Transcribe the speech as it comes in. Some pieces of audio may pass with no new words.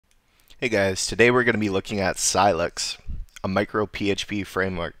Hey guys, today we're going to be looking at Silex, a micro PHP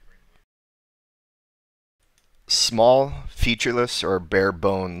framework. Small, featureless, or bare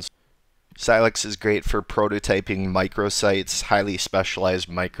bones. Silex is great for prototyping microsites, highly specialized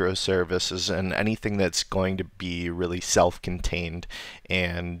microservices, and anything that's going to be really self-contained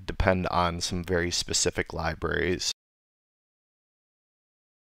and depend on some very specific libraries.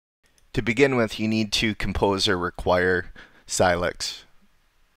 To begin with, you need to compose or require Silex.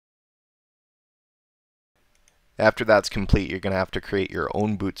 After that's complete, you're going to have to create your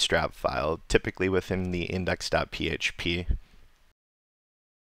own bootstrap file, typically within the index.php.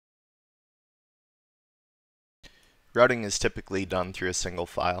 Routing is typically done through a single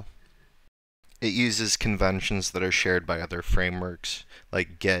file. It uses conventions that are shared by other frameworks,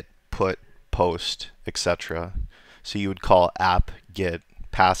 like get, put, post, etc. So you would call app get,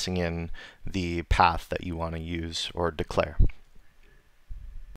 passing in the path that you want to use or declare.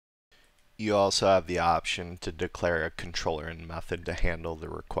 You also have the option to declare a controller and method to handle the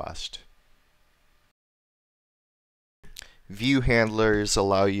request. View handlers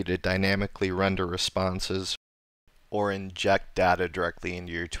allow you to dynamically render responses or inject data directly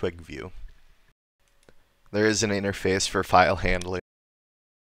into your Twig view. There is an interface for file handling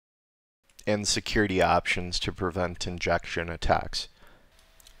and security options to prevent injection attacks.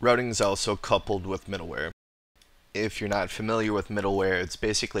 Routing is also coupled with middleware. If you're not familiar with middleware, it's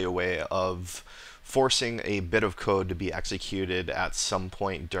basically a way of forcing a bit of code to be executed at some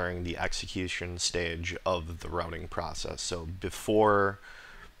point during the execution stage of the routing process. So before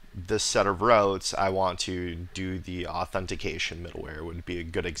this set of routes, I want to do the authentication middleware would be a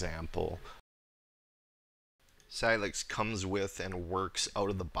good example. Silex comes with and works out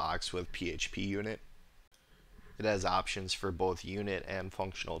of the box with PHP unit. It has options for both unit and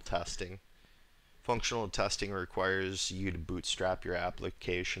functional testing. Functional testing requires you to bootstrap your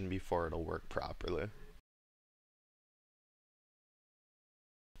application before it'll work properly.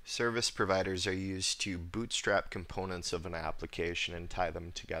 Service providers are used to bootstrap components of an application and tie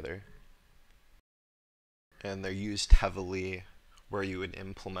them together. And they're used heavily where you would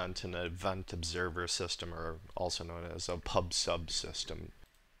implement an event observer system, or also known as a pub sub system.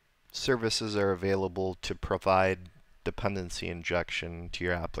 Services are available to provide dependency injection to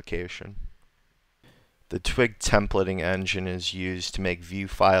your application. The Twig templating engine is used to make view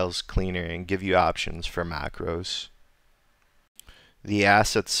files cleaner and give you options for macros. The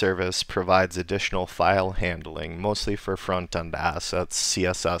assets service provides additional file handling, mostly for front-end assets,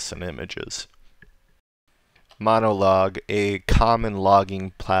 CSS, and images. Monolog, a common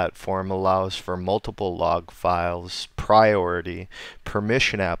logging platform, allows for multiple log files, priority,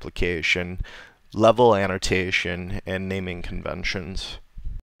 permission application, level annotation, and naming conventions.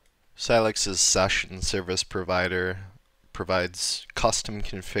 Silex's session service provider provides custom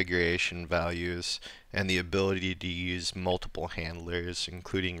configuration values and the ability to use multiple handlers,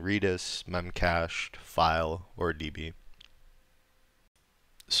 including Redis, memcached, file, or DB.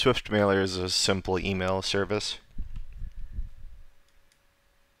 SwiftMailer is a simple email service.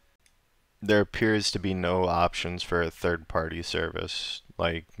 There appears to be no options for a third-party service,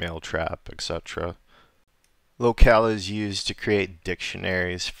 like Mailtrap, etc. Locale is used to create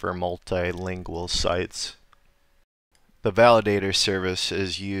dictionaries for multilingual sites. The validator service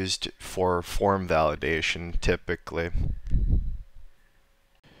is used for form validation, typically.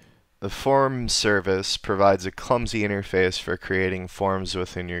 The form service provides a clumsy interface for creating forms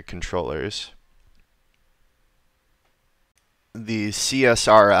within your controllers. The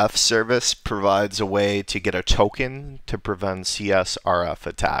CSRF service provides a way to get a token to prevent CSRF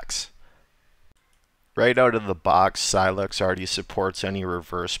attacks. Right out of the box, Silex already supports any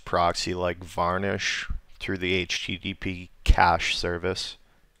reverse proxy like Varnish through the HTTP cache service.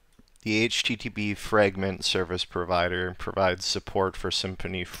 The HTTP fragment service provider provides support for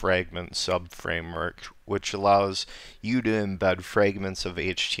Symfony fragment subframework, which allows you to embed fragments of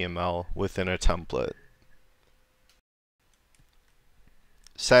HTML within a template.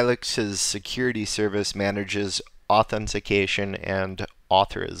 Silex's security service manages authentication and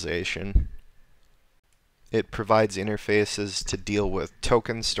authorization. It provides interfaces to deal with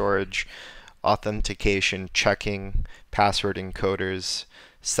token storage, authentication checking, password encoders,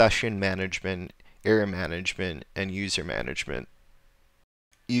 session management, error management, and user management.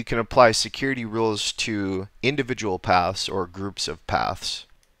 You can apply security rules to individual paths or groups of paths.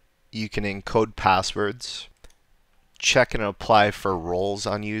 You can encode passwords, check and apply for roles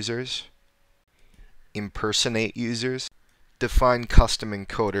on users, impersonate users, define custom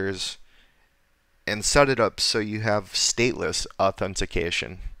encoders, and set it up so you have stateless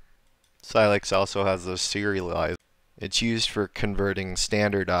authentication. Silex also has a serializer. It's used for converting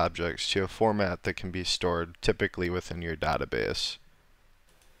standard objects to a format that can be stored typically within your database.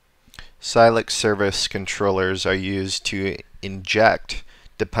 Silex service controllers are used to inject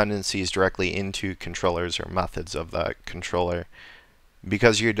dependencies directly into controllers or methods of that controller.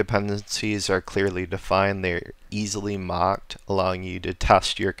 Because your dependencies are clearly defined, they're easily mocked, allowing you to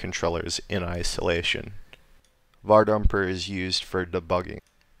test your controllers in isolation. Vardumper is used for debugging.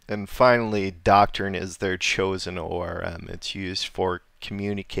 And finally, Doctrine is their chosen ORM. It's used for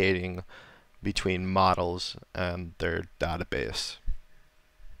communicating between models and their database.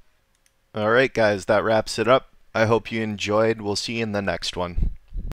 Alright guys, that wraps it up. I hope you enjoyed. We'll see you in the next one.